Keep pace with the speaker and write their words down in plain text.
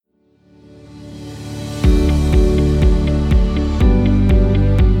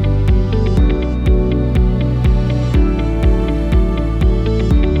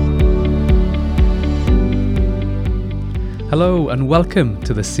Hello and welcome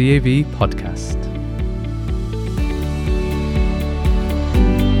to the CAAV podcast.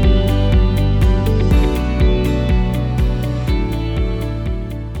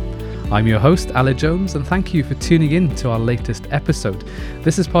 I'm your host, Ale Jones, and thank you for tuning in to our latest episode.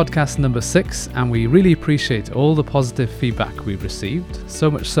 This is podcast number 6, and we really appreciate all the positive feedback we've received,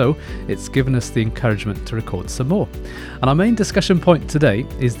 so much so it's given us the encouragement to record some more. And our main discussion point today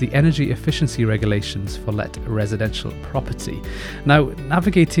is the energy efficiency regulations for let residential property. Now,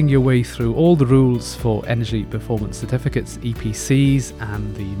 navigating your way through all the rules for energy performance certificates, EPCs,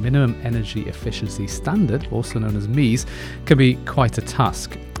 and the minimum energy efficiency standard, also known as MEES, can be quite a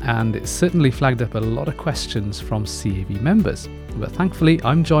task. And it's certainly flagged up a lot of questions from CAAV members. But thankfully,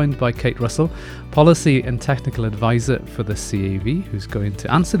 I'm joined by Kate Russell, Policy and Technical Advisor for the CAAV, who's going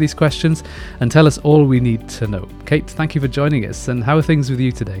to answer these questions and tell us all we need to know. Kate, thank you for joining us. And how are things with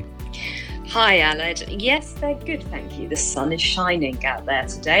you today? Hi, Aled. Yes, they're good, thank you. The sun is shining out there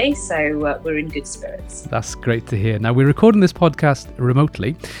today, so we're in good spirits. That's great to hear. Now, we're recording this podcast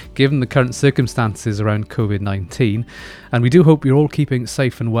remotely, given the current circumstances around COVID-19, and we do hope you're all keeping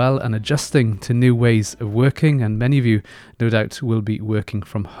safe and well and adjusting to new ways of working, and many of you, no doubt, will be working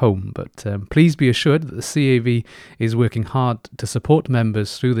from home. But please be assured that the CAAV is working hard to support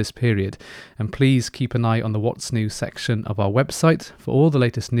members through this period, and please keep an eye on the What's New section of our website for all the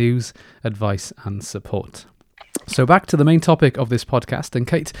latest news, advice and support. So back to the main topic of this podcast. And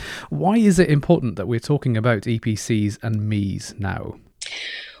Kate, why is it important that we're talking about EPCs and MEES now?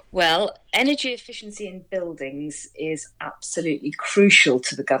 Well, energy efficiency in buildings is absolutely crucial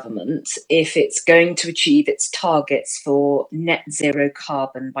to the government if it's going to achieve its targets for net zero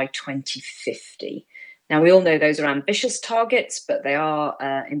carbon by 2050. Now, we all know those are ambitious targets, but they are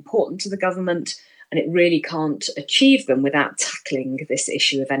important to the government, and it really can't achieve them without tackling this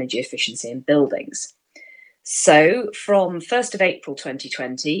issue of energy efficiency in buildings. So from 1st of April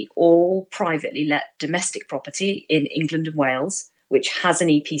 2020, all privately let domestic property in England and Wales, which has an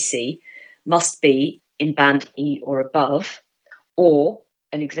EPC, must be in band E or above, or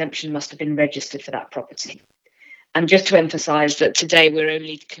an exemption must have been registered for that property. And just to emphasise that today we're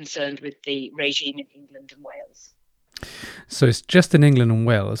only concerned with the regime in England and Wales. So it's just in England and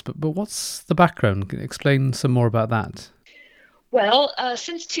Wales, but what's the background? Can you explain some more about that? Well,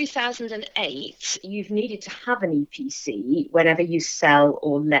 since 2008, you've needed to have an EPC whenever you sell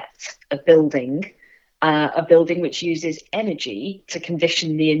or let a building which uses energy to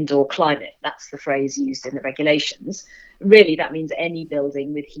condition the indoor climate. That's the phrase used in the regulations. Really, that means any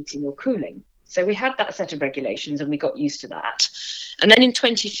building with heating or cooling. So we had that set of regulations and we got used to that. And then in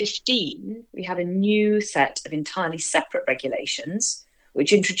 2015, we had a new set of entirely separate regulations,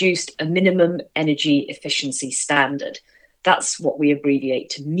 which introduced a minimum energy efficiency standard. That's what we abbreviate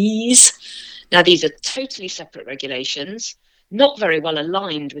to MEES. Now, these are totally separate regulations, not very well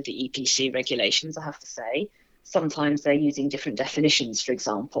aligned with the EPC regulations, I have to say. Sometimes they're using different definitions, for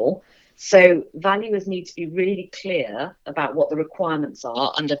example. So valuers need to be really clear about what the requirements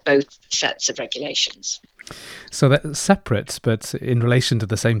are under both sets of regulations. So they're separate, but in relation to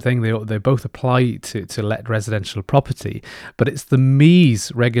the same thing, they both apply to let residential property. But it's the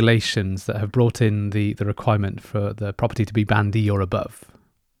MEES regulations that have brought in the requirement for the property to be band E or above.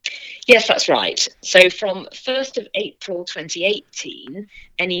 Yes, that's right. So from 1st of April 2018,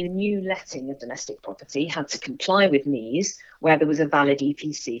 any new letting of domestic property had to comply with MEES where there was a valid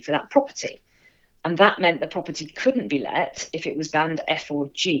EPC for that property. And that meant the property couldn't be let if it was band F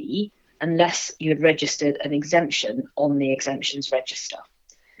or G unless you had registered an exemption on the exemptions register.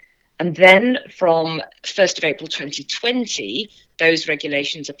 And then from 1st of April 2020, those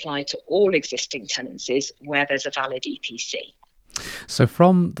regulations apply to all existing tenancies where there's a valid EPC. So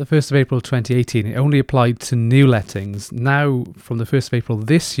from the 1st of April 2018, it only applied to new lettings. Now, from the 1st of April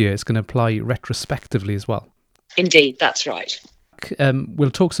this year, it's going to apply retrospectively as well. Indeed, that's right.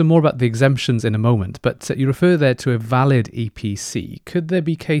 We'll talk some more about the exemptions in a moment, but you refer there to a valid EPC. Could there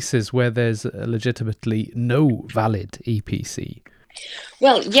be cases where there's legitimately no valid EPC?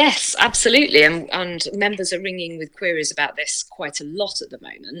 Well, yes, absolutely. And members are ringing with queries about this quite a lot at the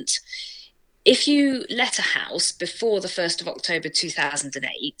moment. If you let a house before the 1st of October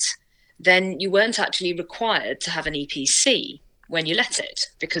 2008, then you weren't actually required to have an EPC when you let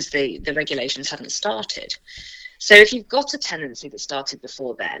it because the regulations hadn't started. So if you've got a tenancy that started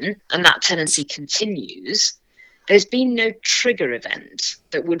before then and that tenancy continues, there's been no trigger event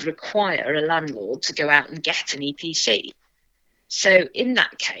that would require a landlord to go out and get an EPC. So in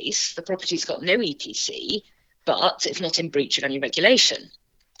that case, the property's got no EPC, but it's not in breach of any regulation.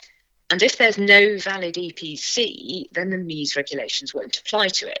 And if there's no valid EPC, then the MEES regulations won't apply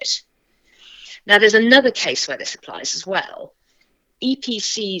to it. Now, there's another case where this applies as well.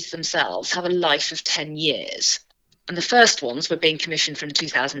 EPCs themselves have a life of 10 years. And the first ones were being commissioned from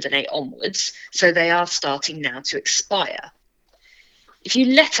 2008 onwards, so they are starting now to expire. If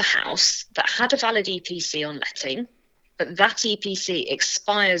you let a house that had a valid EPC on letting, but that EPC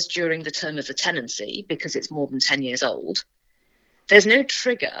expires during the term of the tenancy because it's more than 10 years old, there's no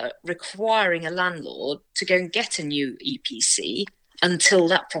trigger requiring a landlord to go and get a new EPC until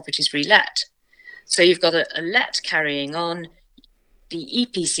that property is relet. So you've got a let carrying on, the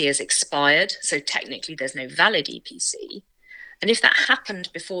EPC has expired, so technically there's no valid EPC. And if that happened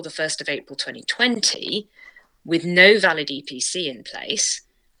before the 1st of April 2020, with no valid EPC in place,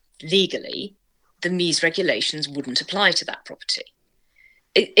 legally, the MEES regulations wouldn't apply to that property.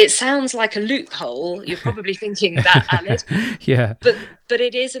 It sounds like a loophole. You're probably thinking that, Alid. Yeah. But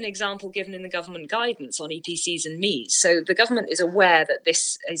it is an example given in the government guidance on EPCs and MEES. So the government is aware that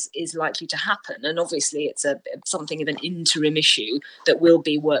this is likely to happen. And obviously it's something of an interim issue that will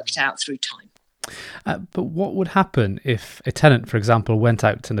be worked out through time. But what would happen if a tenant, for example, went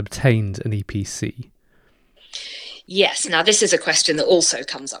out and obtained an EPC? Yes, now this is a question that also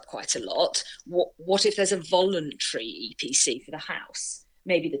comes up quite a lot. What if there's a voluntary EPC for the house?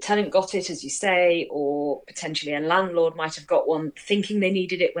 Maybe the tenant got it, as you say, or potentially a landlord might have got one thinking they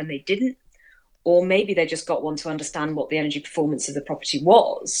needed it when they didn't, or maybe they just got one to understand what the energy performance of the property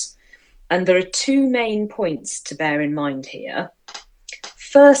was. And there are two main points to bear in mind here.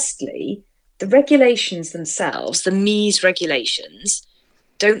 Firstly, the regulations themselves, the MEES regulations,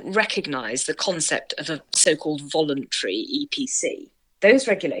 don't recognise the concept of a so-called voluntary EPC. Those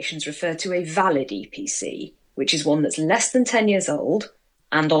regulations refer to a valid EPC, which is one that's less than 10 years old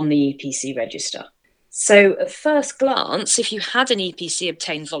and on the EPC register. So at first glance, if you had an EPC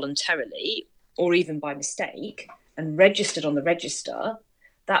obtained voluntarily, or even by mistake, and registered on the register,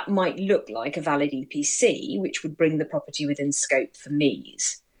 that might look like a valid EPC, which would bring the property within scope for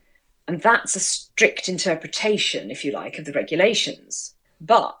MEES. And that's a strict interpretation, if you like, of the regulations.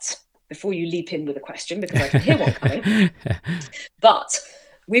 But before you leap in with a question, because I can hear one coming, but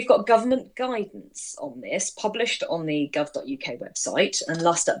we've got government guidance on this, published on the gov.uk website and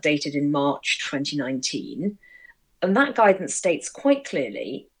last updated in March 2019. And that guidance states quite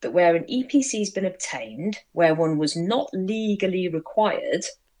clearly that where an EPC has been obtained, where one was not legally required,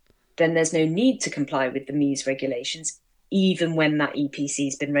 then there's no need to comply with the MEES regulations, even when that EPC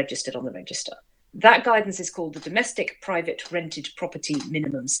has been registered on the register. That guidance is called the Domestic Private Rented Property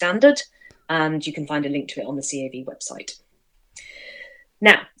Minimum Standard, and you can find a link to it on the CAAV website.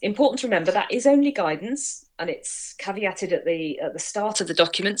 Now, important to remember that is only guidance, and it's caveated at the start of the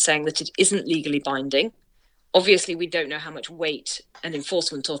document saying that it isn't legally binding. Obviously, we don't know how much weight an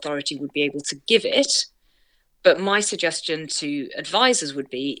enforcement authority would be able to give it, but my suggestion to advisors would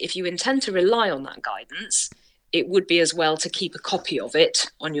be, if you intend to rely on that guidance, it would be as well to keep a copy of it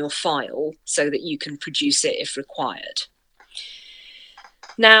on your file so that you can produce it if required.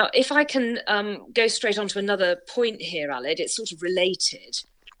 Now, if I can go straight on to another point here, Alid, it's sort of related.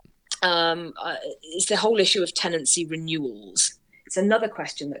 It's the whole issue of tenancy renewals. It's another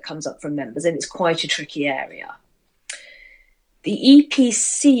question that comes up from members, and it's quite a tricky area. The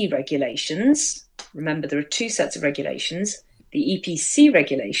EPC regulations, remember there are two sets of regulations. The EPC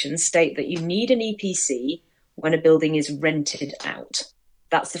regulations state that you need an EPC when a building is rented out.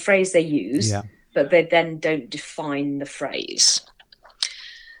 That's the phrase they use, but they then don't define the phrase.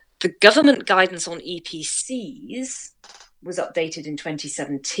 The government guidance on EPCs was updated in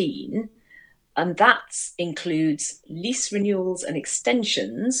 2017, and that includes lease renewals and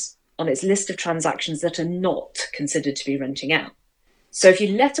extensions on its list of transactions that are not considered to be renting out. So if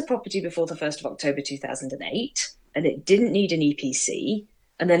you let a property before the 1st of October 2008 and it didn't need an EPC,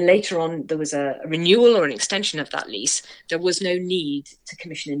 and then later on there was a renewal or an extension of that lease, there was no need to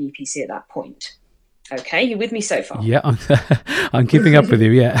commission an EPC at that point. Okay, you with me so far? Yeah, I'm keeping up with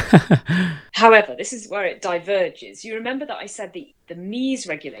you, yeah. However, this is where it diverges. You remember that I said the MEES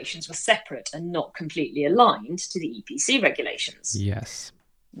regulations were separate and not completely aligned to the EPC regulations? Yes.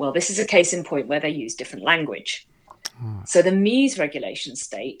 Well, this is a case in point where they use different language. So the MEES regulations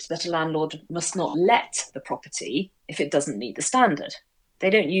state that a landlord must not let the property if it doesn't meet the standard.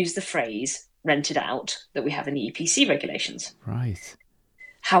 They don't use the phrase rented out that we have in the EPC regulations. Right.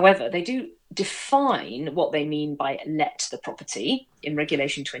 However, they do define what they mean by let the property in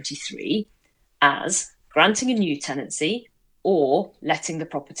Regulation 23 as granting a new tenancy or letting the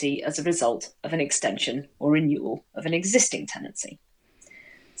property as a result of an extension or renewal of an existing tenancy.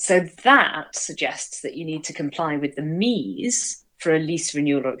 So that suggests that you need to comply with the MEES for a lease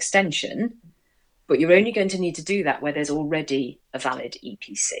renewal or extension, but you're only going to need to do that where there's already a valid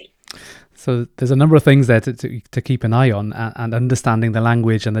EPC. So there's a number of things there to keep an eye on, and understanding the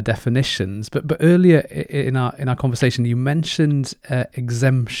language and the definitions. But earlier in our conversation, you mentioned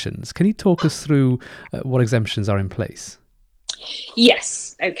exemptions. Can you talk us through what exemptions are in place?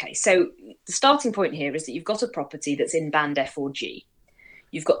 Yes. Okay. So the starting point here is that you've got a property that's in band F or G.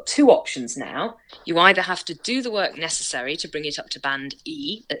 You've got two options now. You either have to do the work necessary to bring it up to band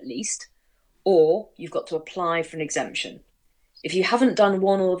E at least, or you've got to apply for an exemption. If you haven't done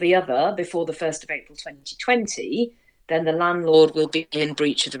one or the other before the 1st of April 2020, then the landlord will be in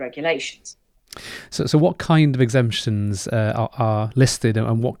breach of the regulations. So what kind of exemptions are listed,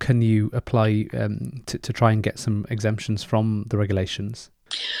 and what can you apply to try and get some exemptions from the regulations?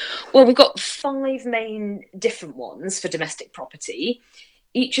 Well, we've got 5 main different ones for domestic property.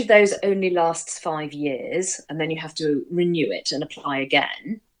 Each of those only lasts 5 years, and then you have to renew it and apply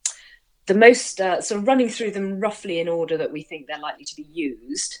again. The most, sort of running through them roughly in order that we think they're likely to be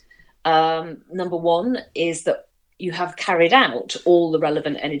used. Number one is that you have carried out all the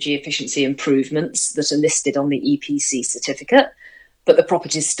relevant energy efficiency improvements that are listed on the EPC certificate, but the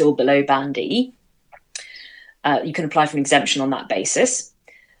property is still below band E. You can apply for an exemption on that basis.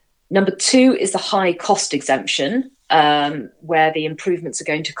 Number two is the high cost exemption, where the improvements are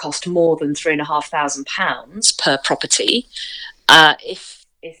going to cost more than £3,500 per property.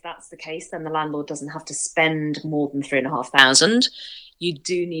 If that's the case, then the landlord doesn't have to spend more than £3,500. You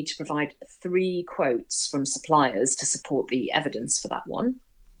do need to provide 3 quotes from suppliers to support the evidence for that one.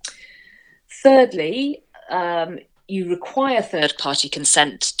 Thirdly, you require third-party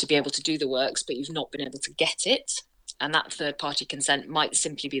consent to be able to do the works, but you've not been able to get it. And that third-party consent might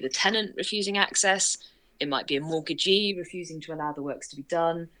simply be the tenant refusing access. It might be a mortgagee refusing to allow the works to be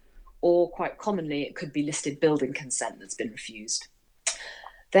done. Or quite commonly, it could be listed building consent that's been refused.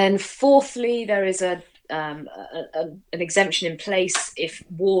 Then fourthly, there is an exemption in place if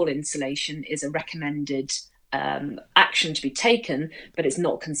wall insulation is a recommended action to be taken, but it's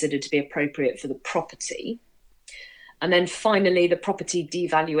not considered to be appropriate for the property. And then finally, the property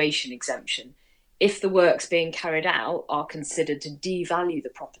devaluation exemption. If the works being carried out are considered to devalue the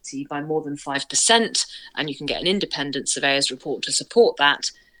property by more than 5%, and you can get an independent surveyor's report to support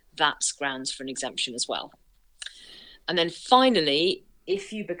that, that's grounds for an exemption as well. And then finally,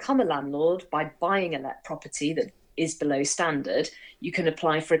 if you become a landlord by buying a let property that is below standard, you can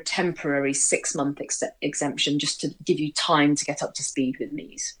apply for a temporary 6-month exemption just to give you time to get up to speed with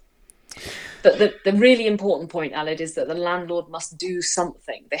MEES. But the really important point, Alid, is that the landlord must do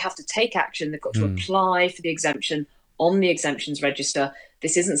something. They have to take action. They've got to apply for the exemption on the exemptions register.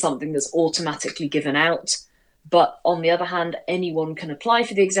 This isn't something that's automatically given out. But on the other hand, anyone can apply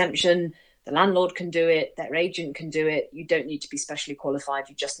for the exemption. The landlord can do it, their agent can do it. You don't need to be specially qualified.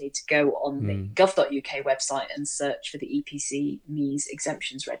 You just need to go on the gov.uk website and search for the EPC MEES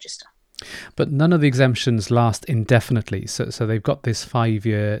exemptions register. But none of the exemptions last indefinitely. So they've got this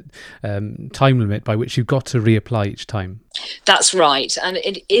 5-year time limit by which you've got to reapply each time. That's right. And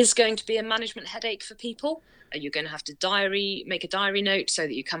it is going to be a management headache for people. You're going to have to make a diary note so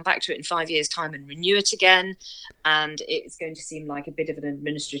that you come back to it in 5 years' time and renew it again. And it's going to seem like a bit of an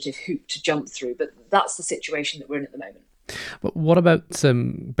administrative hoop to jump through. But that's the situation that we're in at the moment. But what about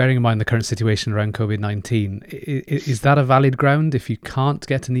bearing in mind the current situation around COVID-19? Is that a valid ground if you can't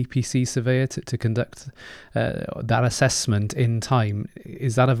get an EPC surveyor to conduct that assessment in time?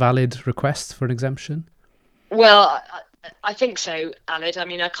 Is that a valid request for an exemption? Well, I think so, Alid. I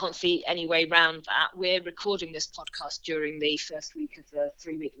mean, I can't see any way around that. We're recording this podcast during the first week of the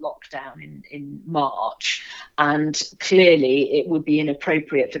 3-week lockdown in March, and clearly it would be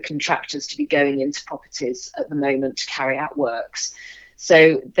inappropriate for contractors to be going into properties at the moment to carry out works.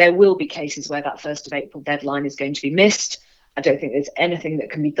 So there will be cases where that 1st of April deadline is going to be missed. I don't think there's anything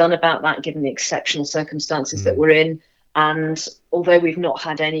that can be done about that given the exceptional circumstances that we're in. And although we've not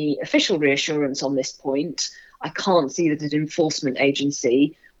had any official reassurance on this point, I can't see that an enforcement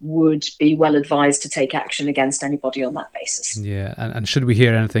agency would be well advised to take action against anybody on that basis. Yeah, and should we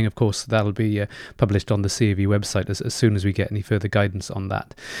hear anything, of course, that'll be published on the CAAV website as soon as we get any further guidance on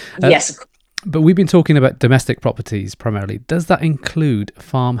that. Yes, of course. But we've been talking about domestic properties primarily. Does that include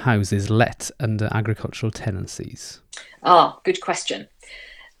farmhouses let under agricultural tenancies? Good question.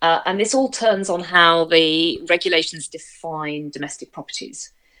 And this all turns on how the regulations define domestic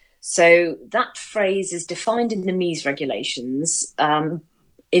properties. So that phrase is defined in the MEES regulations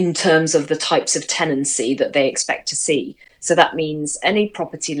in terms of the types of tenancy that they expect to see. So that means any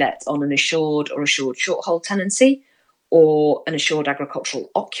property let on an assured or assured short-hold tenancy or an assured agricultural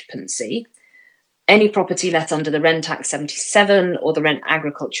occupancy, any property let under the Rent Act 77 or the Rent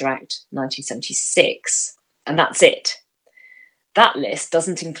Agriculture Act 1976, and that's it. That list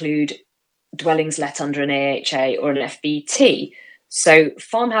doesn't include dwellings let under an AHA or an FBT. So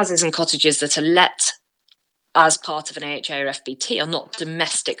farmhouses and cottages that are let as part of an AHA or FBT are not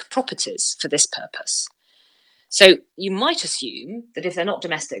domestic properties for this purpose. So you might assume that if they're not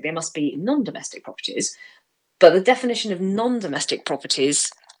domestic, they must be non-domestic properties. But the definition of non-domestic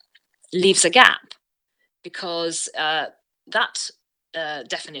properties leaves a gap, because that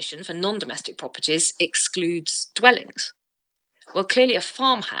definition for non-domestic properties excludes dwellings. Well, clearly a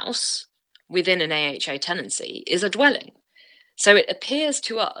farmhouse within an AHA tenancy is a dwelling. So it appears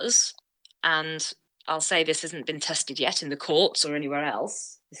to us, and I'll say this hasn't been tested yet in the courts or anywhere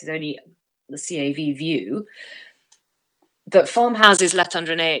else, this is only the CAAV view, that farmhouses let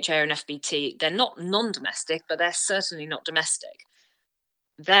under an AHA or an FBT, they're not non-domestic, but they're certainly not domestic.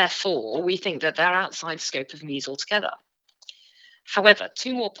 Therefore, we think that they're outside scope of MEES altogether. However,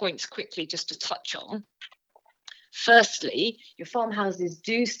 two more points quickly just to touch on. Firstly, your farmhouses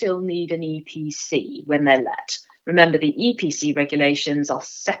do still need an EPC when they're let. Remember, the EPC regulations are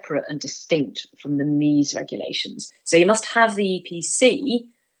separate and distinct from the MEES regulations. So you must have the EPC,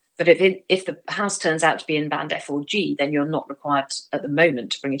 but if the house turns out to be in band F or G, then you're not required at the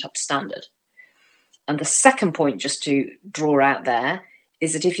moment to bring it up to standard. And the second point just to draw out there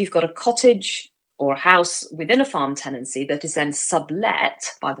is that if you've got a cottage or a house within a farm tenancy that is then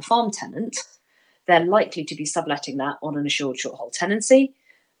sublet by the farm tenant, they're likely to be subletting that on an assured short hold tenancy,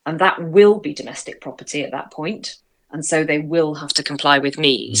 and that will be domestic property at that point, and so they will have to comply with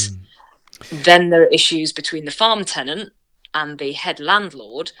MEES. Then there are issues between the farm tenant and the head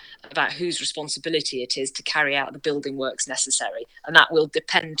landlord about whose responsibility it is to carry out the building works necessary, and that will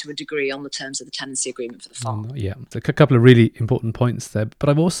depend to a degree on the terms of the tenancy agreement for the farm. Yeah, a couple of really important points there, but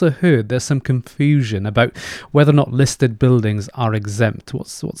I've also heard there's some confusion about whether or not listed buildings are exempt.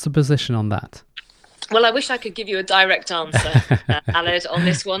 What's the position on that? Well, I wish I could give you a direct answer, Aled, on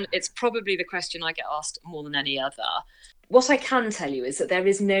this one. It's probably the question I get asked more than any other. What I can tell you is that there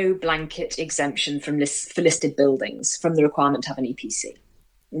is no blanket exemption for listed buildings from the requirement to have an EPC.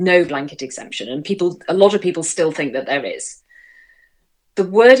 No blanket exemption. And a lot of people still think that there is. The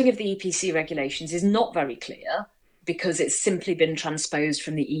wording of the EPC regulations is not very clear because it's simply been transposed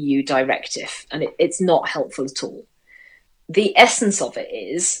from the EU directive, and it's not helpful at all. The essence of it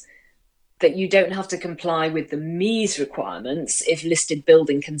is that you don't have to comply with the MEES requirements if listed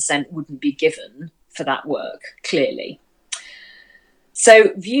building consent wouldn't be given for that work, clearly.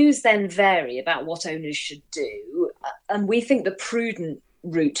 So views then vary about what owners should do, and we think the prudent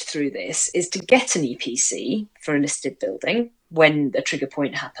route through this is to get an EPC for a listed building when the trigger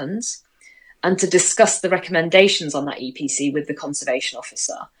point happens, and to discuss the recommendations on that EPC with the conservation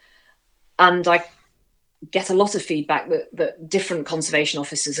officer. And I get a lot of feedback that different conservation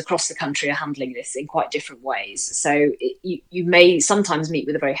officers across the country are handling this in quite different ways. So you may sometimes meet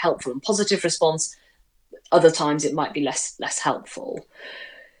with a very helpful and positive response. Other times it might be less helpful.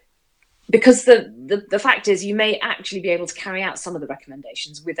 Because the fact is you may actually be able to carry out some of the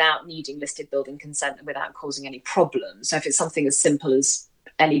recommendations without needing listed building consent and without causing any problems. So if it's something as simple as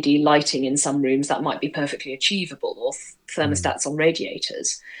LED lighting in some rooms, that might be perfectly achievable, or thermostats on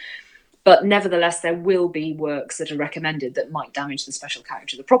radiators. But nevertheless, there will be works that are recommended that might damage the special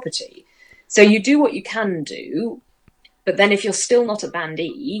character of the property. So you do what you can do, but then if you're still not at band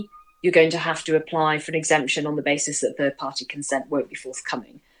E, you're going to have to apply for an exemption on the basis that third-party consent won't be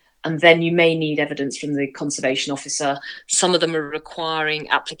forthcoming. And then you may need evidence from the conservation officer. Some of them are requiring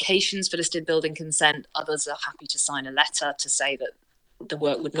applications for listed building consent. Others are happy to sign a letter to say that the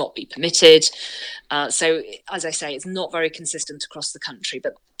work would not be permitted. So, as I say, it's not very consistent across the country,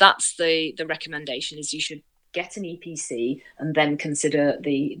 but that's the recommendation, is you should get an EPC and then consider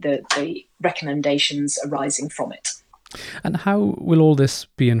the recommendations arising from it. And how will all this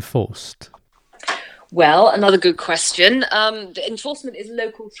be enforced? Well, another good question. The enforcement is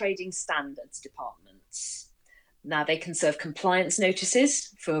local trading standards departments. Now, they can serve compliance notices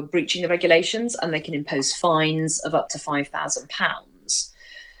for breaching the regulations, and they can impose fines of up to £5,000.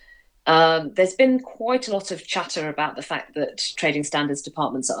 There's been quite a lot of chatter about the fact that trading standards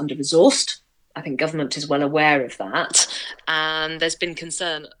departments are under-resourced. I think government is well aware of that. And there's been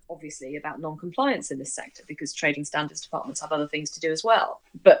concern, obviously, about non-compliance in this sector because trading standards departments have other things to do as well.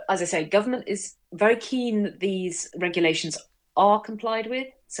 But as I say, government is very keen that these regulations are complied with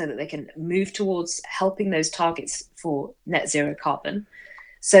so that they can move towards helping those targets for net zero carbon.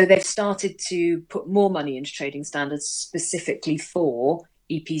 So they've started to put more money into trading standards specifically for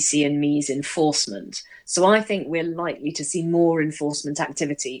EPC and MEES enforcement. So I think we're likely to see more enforcement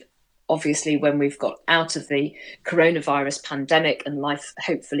activity, obviously, when we've got out of the coronavirus pandemic and life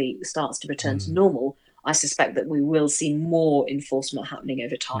hopefully starts to return to normal. I suspect that we will see more enforcement happening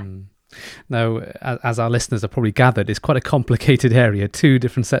over time. Now, as our listeners have probably gathered, it's quite a complicated area, 2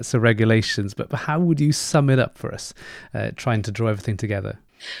 different sets of regulations, but how would you sum it up for us, trying to draw everything together?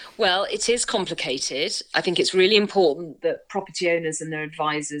 Well, it is complicated. I think it's really important that property owners and their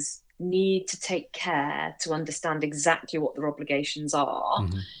advisors need to take care to understand exactly what their obligations are.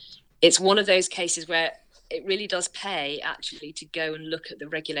 It's one of those cases where it really does pay actually to go and look at the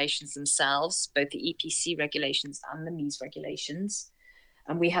regulations themselves, both the EPC regulations and the MEES regulations.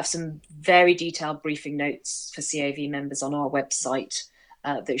 And we have some very detailed briefing notes for CAAV members on our website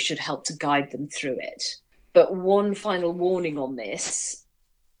that should help to guide them through it. But one final warning on this,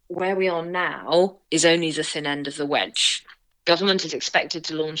 where we are now is only the thin end of the wedge. Government is expected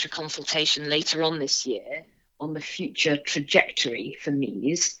to launch a consultation later on this year on the future trajectory for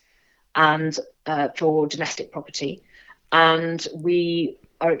MEES and for domestic property. And we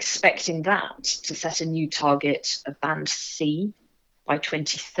are expecting that to set a new target of Band C by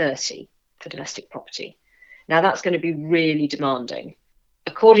 2030 for domestic property. Now, that's going to be really demanding.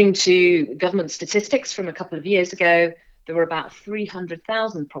 According to government statistics from a couple of years ago, there were about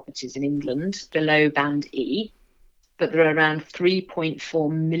 300,000 properties in England below Band E, but there are around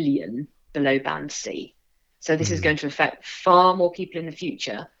 3.4 million below Band C. So this is going to affect far more people in the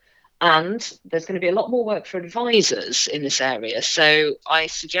future. And there's going to be a lot more work for advisors in this area. So I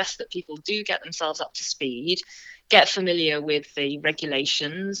suggest that people do get themselves up to speed, get familiar with the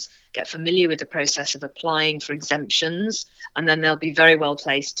regulations, get familiar with the process of applying for exemptions, and then they'll be very well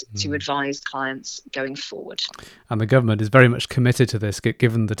placed to advise clients going forward. And the government is very much committed to this,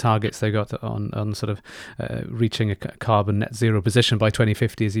 given the targets they got on sort of reaching a carbon net zero position by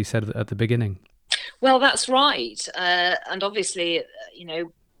 2050, as you said at the beginning. Well, that's right. And obviously,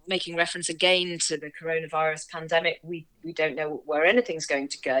 making reference again to the coronavirus pandemic, we don't know where anything's going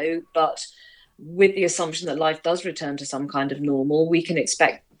to go, but with the assumption that life does return to some kind of normal, we can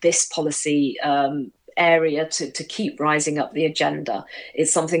expect this policy area to keep rising up the agenda.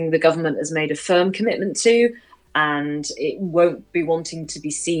 It's something the government has made a firm commitment to, and it won't be wanting to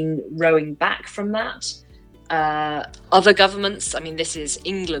be seen rowing back from that. Other governments, this is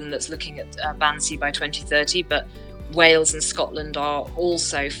England that's looking at Band C by 2030, but Wales and Scotland are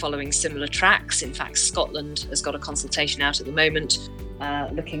also following similar tracks. In fact, Scotland has got a consultation out at the moment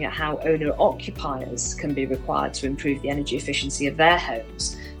looking at how owner-occupiers can be required to improve the energy efficiency of their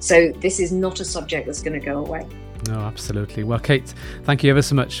homes. So this is not a subject that's going to go away. No, absolutely. Well, Kate, thank you ever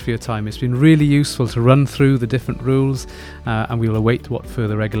so much for your time. It's been really useful to run through the different rules, and we will await what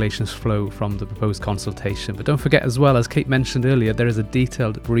further regulations flow from the proposed consultation. But don't forget as well, as Kate mentioned earlier, there is a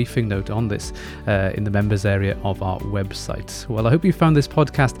detailed briefing note on this in the members area of our website. Well, I hope you found this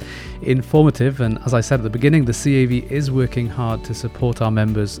podcast informative, and as I said at the beginning, the CAAV is working hard to support our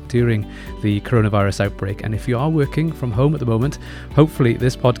members during the coronavirus outbreak. And if you are working from home at the moment, hopefully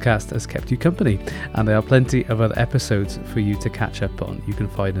this podcast has kept you company, and there are plenty of other episodes for you to catch up on. You can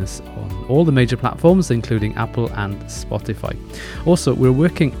find us on all the major platforms, including Apple and Spotify. Also, we're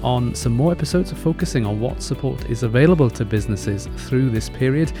working on some more episodes focusing on what support is available to businesses through this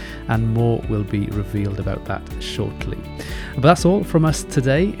period, and more will be revealed about that shortly. But that's all from us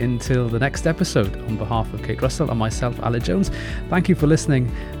today. Until the next episode, on behalf of Kate Russell and myself, Ale Jones, thank you for listening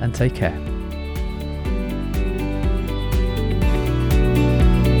and take care.